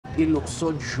It looks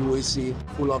so juicy,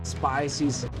 full of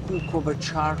spices, cooked over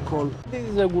charcoal. This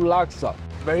is a good laksa.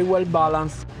 Very well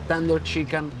balanced, tender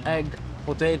chicken, egg,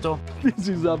 potato. This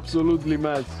is absolutely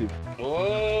massive.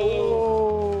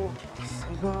 Oh.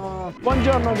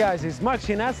 Buongiorno guys, it's Max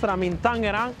Sinestra. I'm in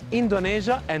Tangerang,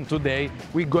 Indonesia, and today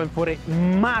we're going for a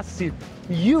massive,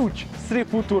 huge street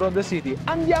food tour of the city.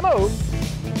 Andiamo!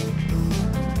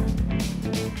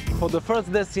 For the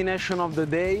first destination of the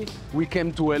day, we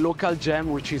came to a local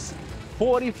gem which is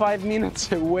 45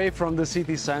 minutes away from the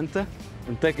city center.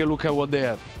 And take a look at what they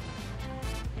have.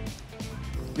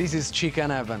 This is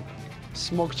chicken heaven.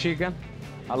 Smoked chicken,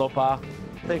 alopa.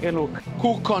 Take a look.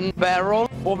 Cook on barrel,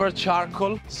 over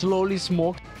charcoal, slowly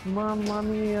smoked. Mamma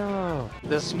mia!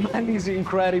 The smell is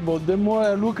incredible. The more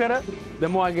I look at it, the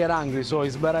more I get hungry. So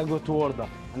it's better I go to order.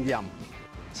 Andiamo.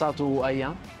 Satu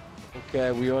ayam.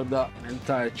 Okay, we order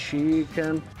entire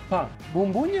chicken. Pa,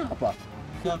 bumbunya apa?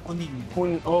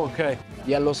 Kuning. Oh, okay.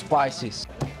 Yellow spices.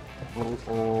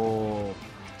 Oh.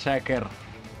 Checker.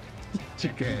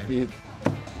 Chicken feet.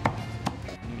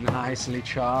 Nicely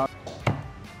chopped.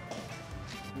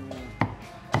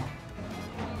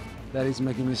 That is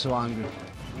making me so hungry.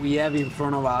 We have in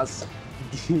front of us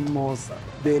the most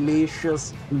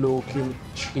delicious looking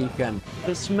chicken.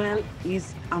 The smell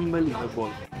is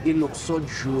unbelievable. It looks so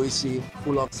juicy,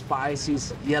 full of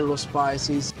spices, yellow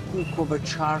spices, cooked over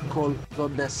charcoal,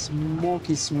 got that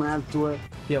smoky smell to it.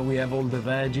 Here we have all the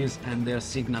veggies and their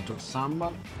signature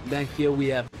sambal. Then here we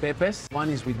have peppers.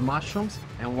 One is with mushrooms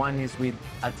and one is with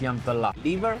atiam tala.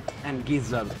 Liver and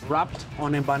gizzard wrapped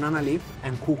on a banana leaf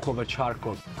and cooked over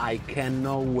charcoal. I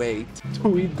cannot wait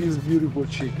to eat this beautiful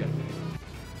chicken.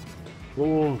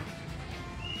 Oh.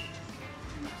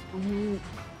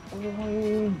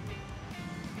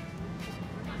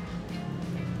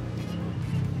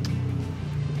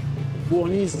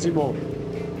 Buonissimo.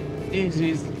 This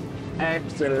is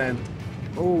excellent.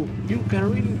 Oh, you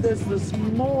can really taste the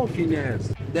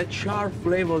smokiness. The char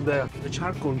flavor there. The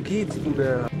charcoal gives to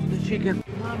the chicken.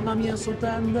 Mamma mia, so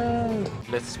tender.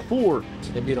 Let's pour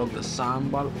a bit of the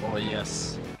sambal. Oh,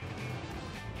 yes.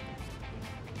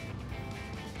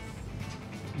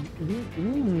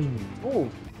 Oh,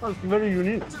 that's very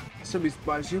unique. It's a bit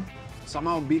spicy,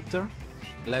 somehow bitter.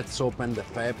 Let's open the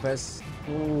peppers.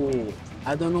 Oh,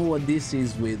 I don't know what this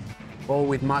is with. Oh,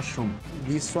 with mushroom.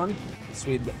 This one is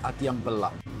with atiam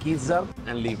pela, gizzard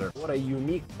and liver. What a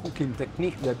unique cooking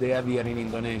technique that they have here in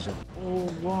Indonesia. Oh,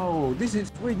 wow, this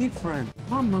is way different.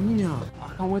 Mamma mia,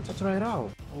 I can't wait to try it out.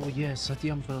 Oh yes,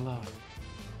 atiam pela.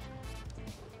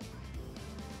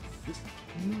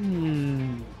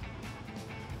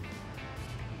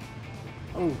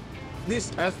 Oh, this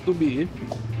has to be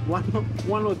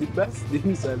one of the best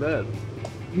things I've had.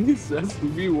 This has to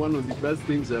be one of the best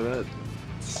things I've had.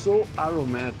 So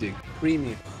aromatic,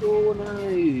 creamy, so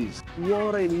nice.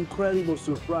 What an incredible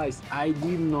surprise. I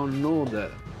did not know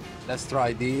that. Let's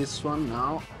try this one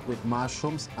now with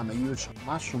mushrooms. I'm a huge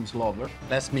mushrooms lover.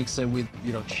 Let's mix it with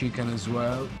chicken as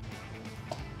well.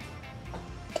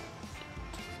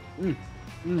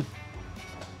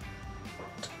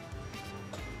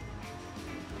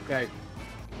 Okay,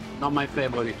 not my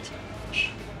favorite,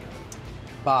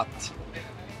 but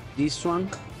this one,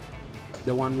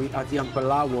 the one with atiam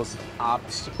pela, was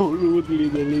absolutely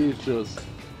delicious.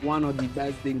 One of the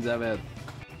best things I've had.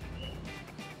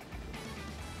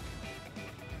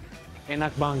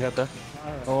 Enak banget ya.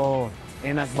 Oh,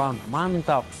 enak banget,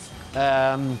 mantap.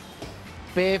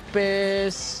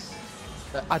 Pepes,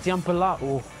 atiam pela,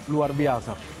 oh luar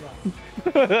biasa.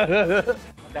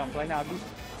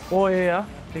 Oh iya,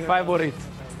 favorit.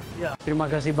 Ya. Terima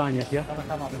kasih banyak ya.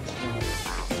 Sama-sama.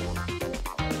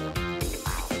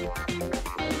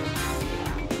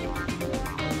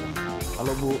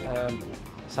 Halo Bu,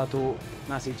 satu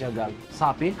nasi jagal.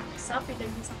 Sapi? Sapi dan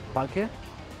sapi. Pakai?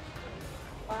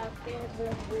 Pakai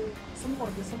bumbu semur,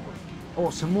 semur.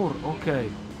 Oh, semur, oke.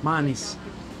 Manis,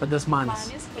 pedas manis.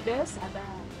 Manis, pedas, ada.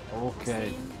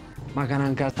 Oke.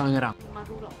 Makanan khas Tangerang.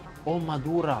 Madura. Oh,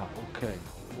 Madura, oke.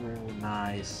 Oh,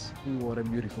 nice. What a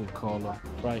beautiful color.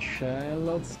 Fried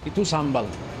shallots. Itu sambal?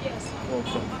 Yes.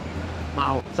 Okay.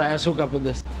 Mau, saya suka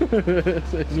pedas.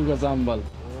 Saya suka sambal.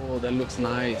 Oh, that looks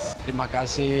nice. Terima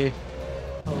kasih.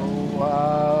 Oh,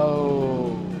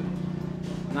 wow.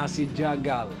 Nasi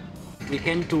Jagal. We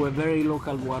came to a very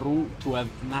local warung to have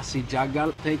Nasi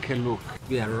Jagal. Take a look.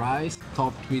 We have rice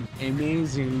topped with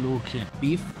amazing looking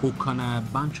beef cooked on a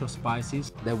bunch of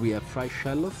spices. Then we have fried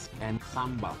shallots and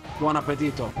sambal. Buon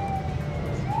appetito.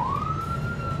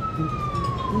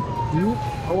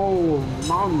 Oh,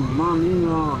 mamma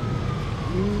mia.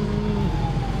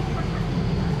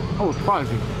 Oh,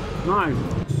 spicy. Nice.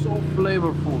 So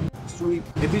flavorful. Sweet.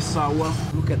 A bit sour.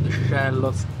 Look at the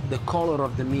shallots. The color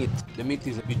of the meat. The meat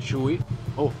is a bit chewy.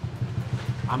 Oh,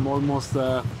 I'm almost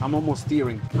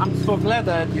tearing. I'm so glad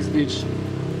I had this dish.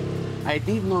 I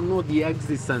did not know the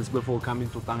existence before coming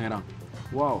to Tangerang.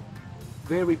 Wow.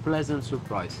 Very pleasant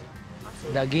surprise.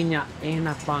 Dagingnya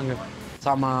enak banget.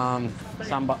 Sama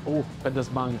sambal. Oh, pedas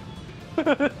banget.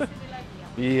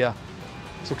 Iya.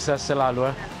 Sukses selalu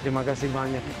ya. Terima kasih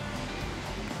banyak.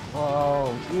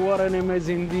 Wow, what an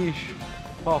amazing dish.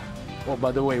 Oh,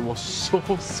 by the way, it was so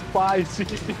spicy.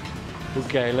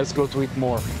 Okay, let's go to eat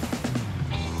more.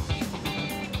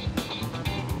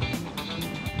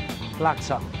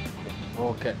 Laksa.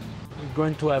 Okay. We're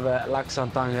going to have a laksa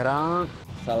Tangerang.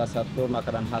 Salah satu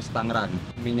makanan khas Tangerang.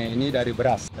 Minyak ini dari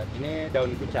beras. Dan ini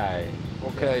daun kucai.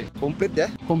 Okay. Komplit ya?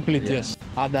 Complete, Yeah. yes.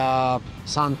 Ada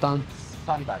santan,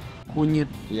 Santan. kunyit,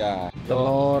 Ya.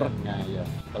 telur. Ya.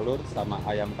 Telur sama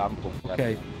ayam kampung.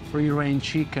 Okay. Free range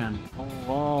chicken. Oh,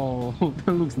 wow,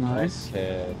 that looks nice.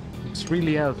 Okay. It's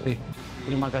really healthy.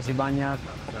 Terima kasih banyak.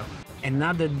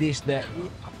 Another dish that we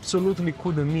absolutely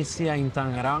couldn't miss here in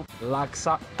Tangerang,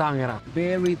 Laksa Tangerang.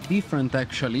 Very different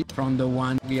actually from the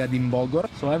one we had in Bogor.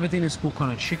 So everything is cooked on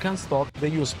a chicken stock.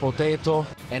 They use potato.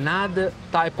 Another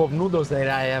type of noodles that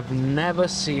I have never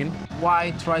seen,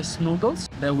 white rice noodles.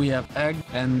 Then we have egg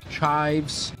and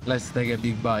chives. Let's take a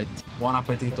big bite. Buon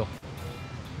appetito.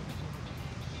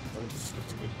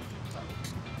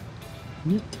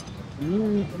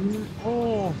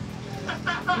 Oh.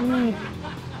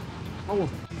 Oh,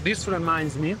 this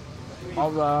reminds me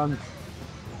of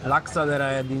laksa that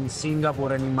I had in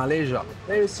Singapore and in Malaysia.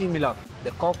 Very similar.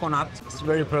 The coconut is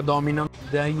very predominant.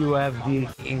 Then you have the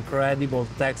incredible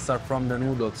texture from the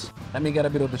noodles. Let me get a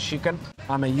bit of the chicken.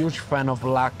 I'm a huge fan of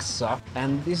laksa.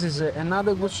 And this is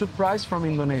another good surprise from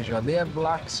Indonesia. They have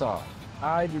laksa.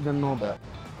 I didn't know that.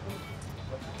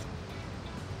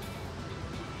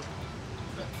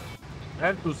 I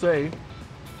have to say,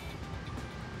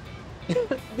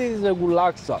 this is a good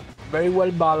laksa. Very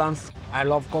well balanced. I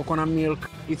love coconut milk.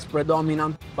 It's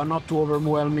predominant, but not too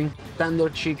overwhelming. Tender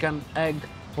chicken, egg,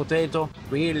 potato.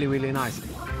 Really, really nice.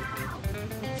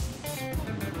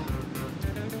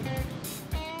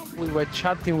 We were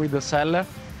chatting with the seller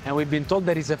and we've been told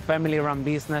that it's a family-run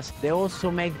business. They also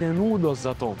make the noodles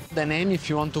at home. The name, if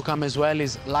you want to come as well,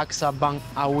 is Laksa Bang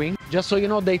Awing. Just so you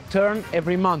know, they turn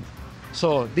every month.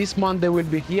 So this month they will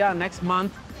be here, next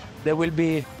month they will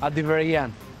be at the very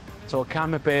end. So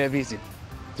come and pay a visit.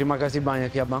 Terima kasih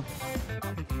banyak ya bang.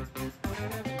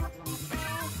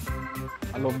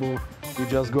 Hello boo. We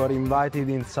just got invited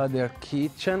inside their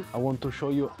kitchen. I want to show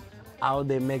you how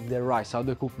they make their rice, how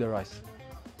they cook the rice.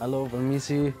 Hello,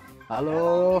 permisi.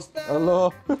 Halo.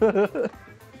 Halo.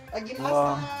 Lagi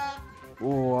masak.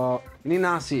 Wow. Ini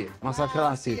nasi, masak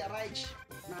nasi. Rice.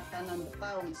 Makanan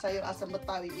Betawi, sayur asam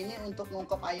Betawi ini untuk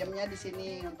ngungkep ayamnya di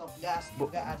sini untuk gas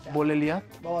juga ada. Boleh lihat?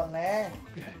 Boleh.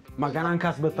 Makanan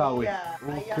khas Betawi. Iya,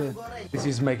 ayam goreng. This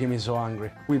is making me so hungry.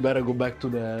 We better go back to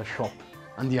the shop.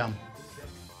 Andiamo.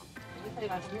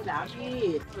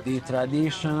 The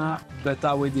traditional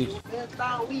Betawi dish.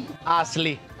 Betawi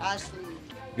Asli. asli.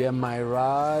 Get my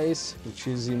rice, which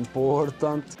is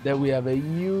important. Then we have a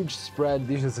huge spread.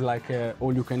 This is like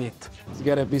all you can eat. Let's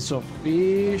get a piece of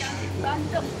fish.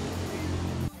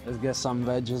 Let's get some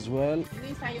veg as well.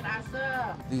 Ini sayur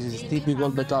asam. This is typical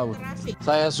Betawi.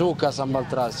 Saya suka sambal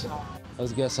terasi.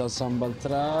 Let's get some sambal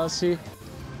terasi.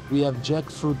 We have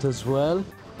jackfruit as well.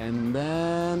 And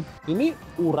then ini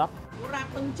urap. Urap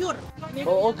kencur. Ini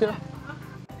Oh, okay.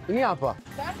 Ini apa?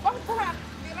 dan urap.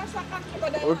 Dirasakan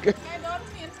kepada Okay. kayak daun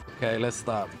mint. Okay, let's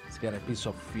start. Let's get a piece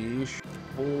of fish.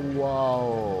 Oh,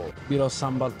 wow. Bit of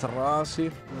sambal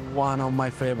terasi. One of my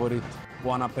favorite.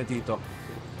 Buon appetito.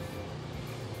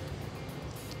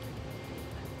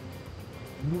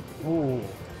 Oh,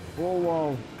 oh wow.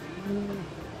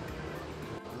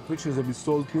 Fish is a bit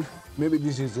salty. Maybe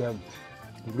this is a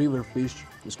river fish.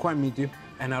 It's quite meaty.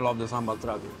 And I love the sambal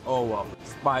terasi. Oh wow.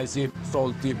 Spicy,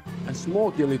 salty, and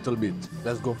smoky a little bit.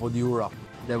 Let's go for the urap.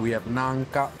 Then we have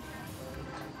nangka.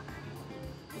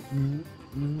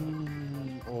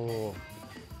 Oh.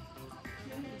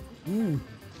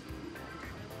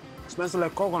 Smells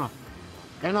like coconut.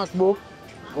 Enak bu.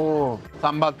 Oh,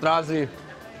 sambal terasi.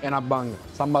 Enak banget.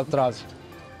 Sambal terasi.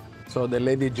 So the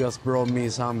lady just brought me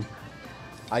some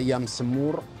ayam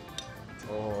semur.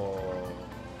 Oh.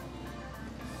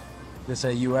 They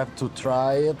say you have to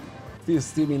try it. Feels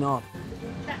steamy enough.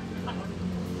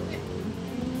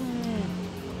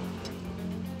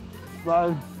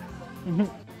 Well,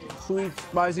 sweet,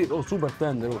 spicy, oh super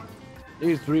tender.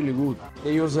 It's really good.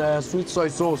 They use sweet soy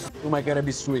sauce to make it a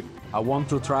bit sweet. I want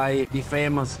to try the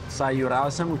famous sayur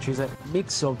asam, which is a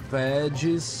mix of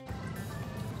veggies.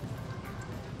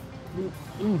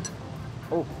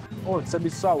 Oh, it's a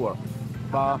bit sour,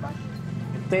 but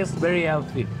it tastes very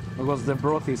healthy because the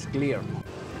broth is clear.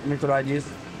 Let me try this.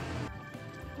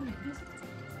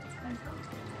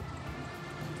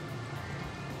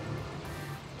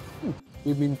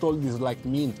 We've been told it's like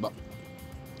mint, but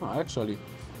actually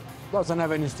doesn't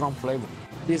have any strong flavor.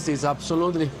 This is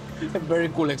absolutely a very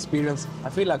cool experience. I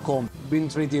feel like home, being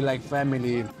treated like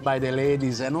family by the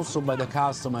ladies and also by the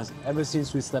customers ever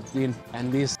since we stepped in.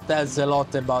 And this tells a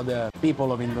lot about the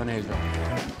people of Indonesia.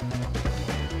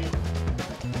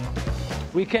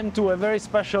 We came to a very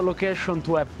special location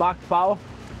to have Bakpao.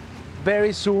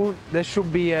 Very soon there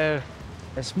should be a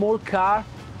small car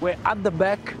where at the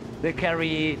back they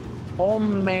carry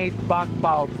homemade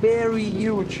Bakpao, very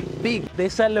huge, big. They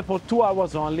sell it for 2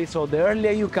 hours only, so the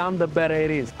earlier you come, the better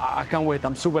it is. I can't wait,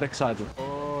 I'm super excited.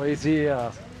 Oh, it's here.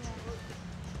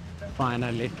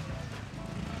 Finally.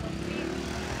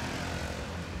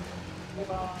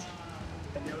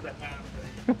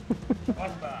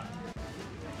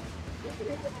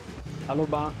 Halo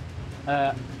Bang,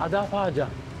 ada apa aja?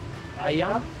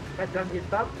 Ayam? Kacang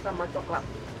hitam sama coklat.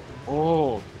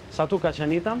 Oh, satu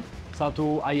kacang hitam,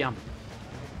 satu ayam.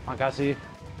 Makasih.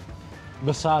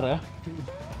 Besar ya?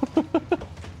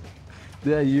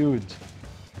 They're huge.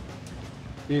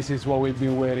 This is what we've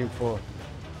been waiting for.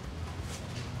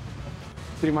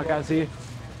 Terima kasih.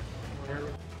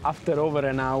 After over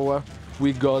an hour,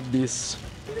 we got this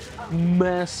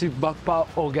massive bakpao.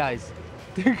 Oh guys,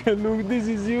 take a look, this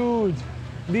is huge.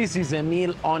 This is a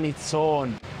meal on its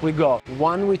own. We got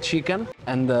one with chicken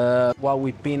and one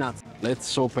with peanuts. Let's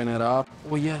open it up.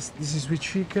 Oh yes, this is with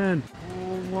chicken.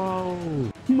 Oh wow,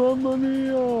 mamma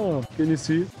mia. Can you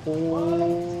see?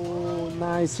 Oh,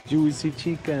 nice juicy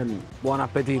chicken. Buon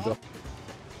appetito.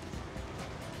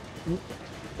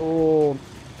 Oh,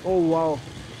 oh wow.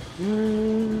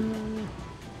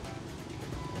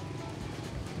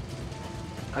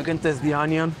 I can taste the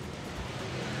onion.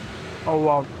 Oh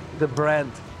wow, the bread.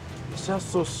 It's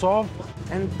just so soft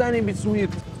and tiny bit sweet.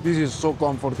 This is so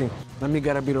comforting. Let me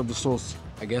get a bit of the sauce.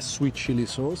 I guess sweet chili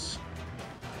sauce.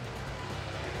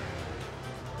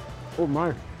 Oh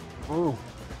my. Oh.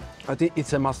 I think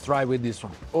it's a must try with this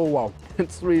one. Oh wow,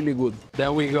 it's really good.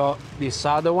 Then we got this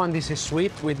other one. This is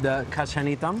sweet with the kacang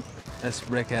hitam. Let's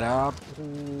break it up.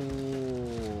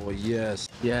 Oh yes.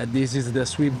 Yeah, this is the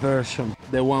sweet version,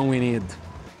 the one we need.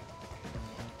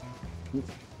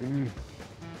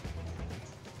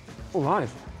 Oh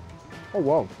nice. Oh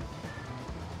wow.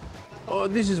 Oh,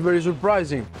 this is very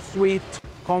surprising. Sweet,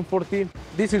 comforting.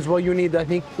 This is what you need, I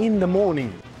think, in the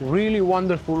morning. Really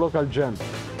wonderful local gem.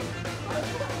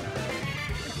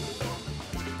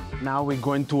 Now we're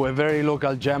going to a very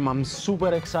local gem. I'm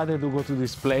super excited to go to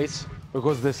this place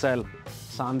because they sell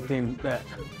something that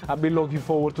I've been looking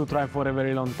forward to try for a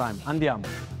very long time. Andiamo.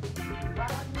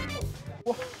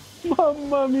 Oh,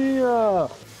 mamma mia!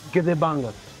 Gede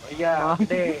banget. Yeah,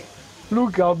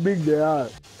 Look how big they are.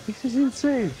 This is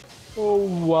insane. Oh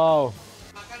wow.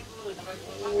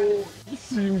 Oh,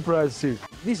 this is impressive.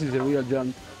 This is a real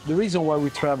gem. The reason why we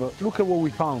travel. Look at what we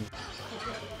found.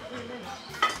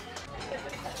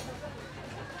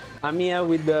 I'm here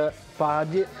with the Pak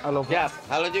Haji. Halo Pak. Ya,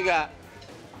 halo juga.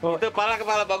 Oh. Itu kepala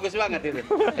bagus banget itu.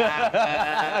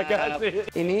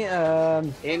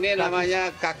 Ini namanya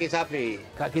kaki sapi.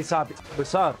 Kaki sapi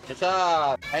besar.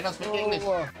 Besar. I don't speak English.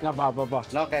 Nggak apa-apa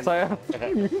Pak. No, can. Saya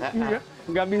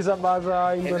nggak bisa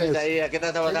bahasa Indonesia. Iya,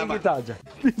 kita Jadi sama-sama. kita aja.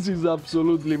 This is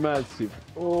absolutely massive.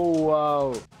 Oh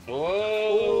wow.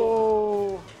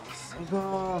 Oh.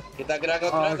 Astaga. Kita I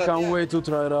gragot-gragot can't ya. wait to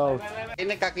try it out.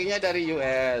 Ini kakinya dari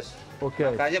US.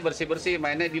 Oke. Makanya bersih-bersih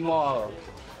mainnya di mall.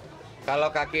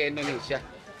 Kalau kaki Indonesia.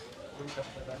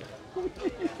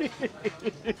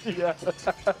 Yeah.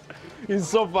 It's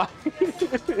so fun.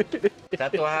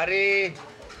 Satu hari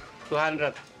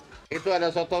 200. Itu ada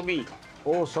sotomi.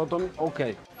 Oh, soto.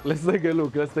 Okay. Let's take a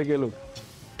look. Let's take a look.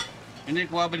 Ini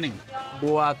kuah bening.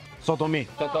 Buat soto mie.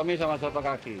 Sotomi sama soto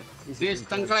kaki. This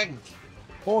tengkleng.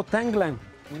 Oh, tengkleng.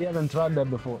 We haven't tried that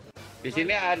before. Di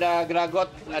sini ada gragot,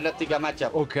 ada 3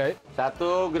 macam. Okay.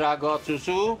 Satu gragot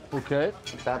susu, Okay.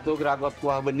 satu gragot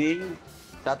kuah bening,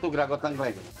 satu gragot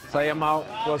tengkleng. Saya mau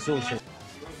kuah susu.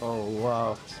 Oh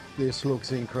wow, this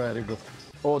looks incredible.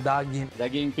 Oh, daging.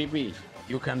 Daging pipi.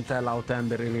 You can tell how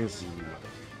tender it is.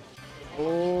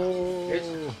 Oh.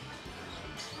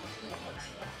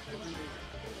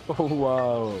 Oh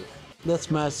wow.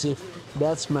 That's massive.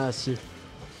 That's massive.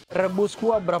 Rebus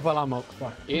kuah berapa lama,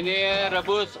 Pak? Ini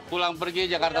rebus pulang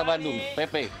pergi Jakarta Bandung,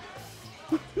 PP.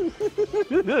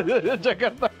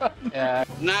 Jakarta. Ya,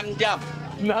 6 jam.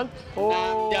 6?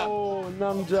 Oh,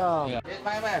 6 jam. Yeah. This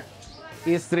my wife.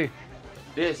 Istri.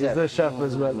 This Is the chef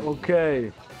as well.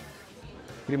 Okay.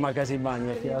 Terima kasih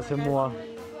banyak ya semua.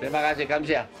 Terima kasih,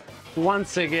 Kamsia.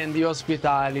 Once again, the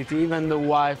hospitality, even the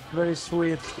wife, very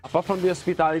sweet. Apart from the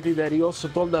hospitality, that he also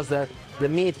told us that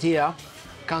the meat here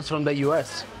comes from the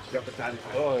US.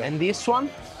 Oh, And this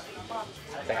one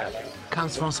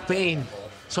comes from Spain.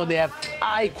 So they have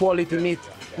high quality meat.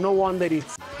 No wonder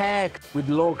it's packed with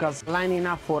locals lining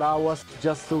up for hours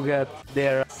just to get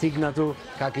their signature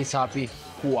kaki sapi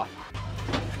kuah.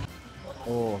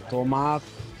 Oh, tomat.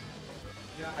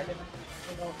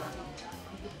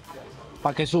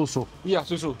 Pakai susu. Iya,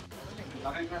 susu.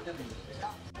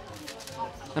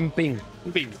 Emping.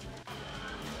 Emping.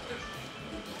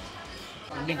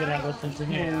 Ini gragot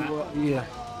tentunya ya. Yeah.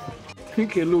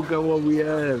 Take a look at what we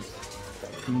have.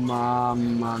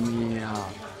 Mamma mia.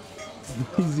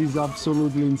 This is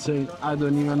absolutely insane. I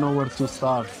don't even know where to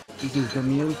start. This is the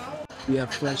milk. We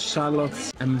have fresh shallots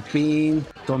and bean,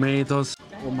 tomatoes.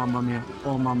 Oh mamma mia.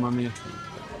 Oh mamma mia.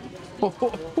 Oh,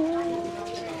 oh,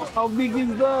 oh. How big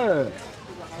is that?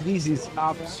 This is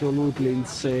absolutely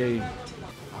insane.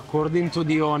 According to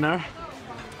the owner,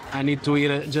 I need to eat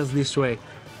it just this way.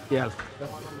 Yeah.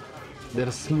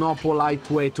 There's no polite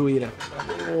way to eat it.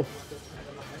 Oh.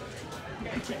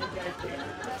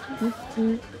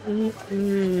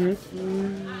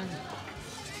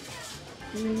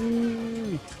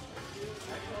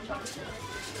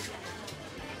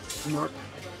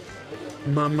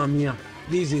 Mamma mia,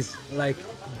 this is like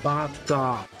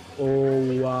butter. Oh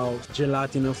wow,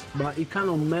 gelatinous, but it kind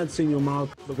of melts in your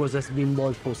mouth because it's been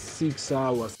boiled for 6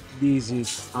 hours. This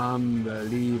is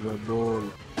unbelievable.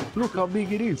 Look how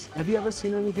big it is. Have you ever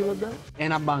seen anything like that?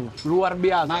 Enak banget, luar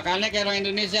biasa. Makannya kayak orang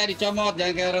Indonesia dicomot,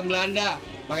 jangan kayak orang Belanda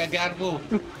pakai garpu.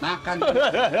 Makan.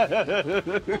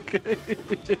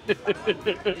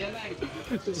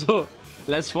 So,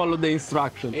 let's follow the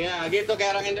instructions. Iya, gitu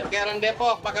kayak orang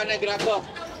Depok makannya gragot.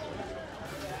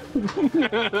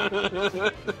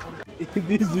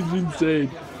 This is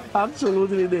insane.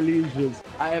 Absolutely delicious.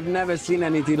 I have never seen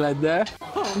anything like that.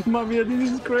 Oh, mamma,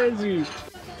 this is crazy.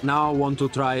 Now I want to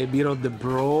try a bit of the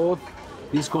broth.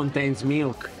 This contains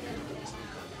milk.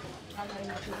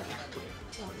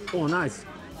 Oh, nice.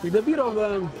 With a bit of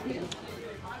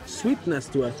sweetness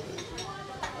to it.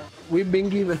 We've been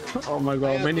given, oh my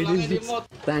god, many dishes.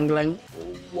 Tanglang.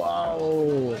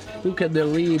 Wow, look at the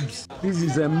ribs. This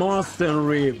is a monster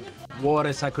rib. What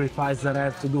a sacrifice that I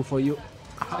have to do for you.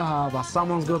 Ah, but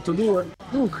someone's got to do it.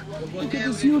 Look at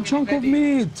this huge chunk of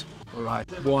meat. All right,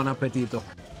 buon appetito.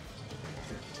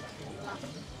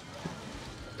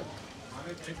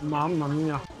 Mamma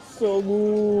mia, so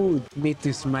good. Meat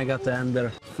is mega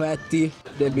tender, fatty.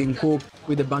 They've been cooked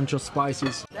with a bunch of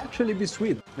spices. They actually be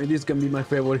sweet. And this can be my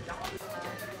favorite.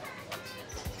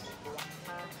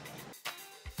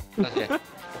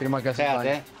 Terima kasih Sehat Pak.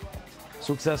 ya.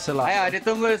 Sukses selalu. Ayo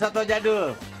ditunggu soto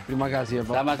jadul. Terima kasih ya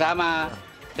Pak. Sama-sama.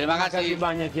 Terima Terima kasih kasih.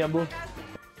 banyak ya Bu.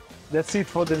 That's it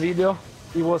for the video.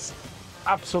 It was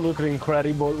absolutely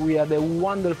incredible. We had a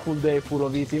wonderful day full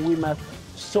of eating. We met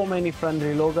so many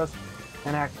friendly locals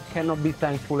and I cannot be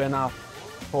thankful enough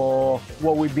for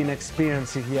what we've been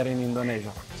experiencing here in Indonesia.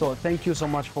 So thank you so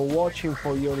much for watching,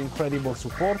 for your incredible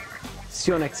support. See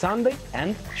you next Sunday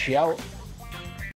and ciao.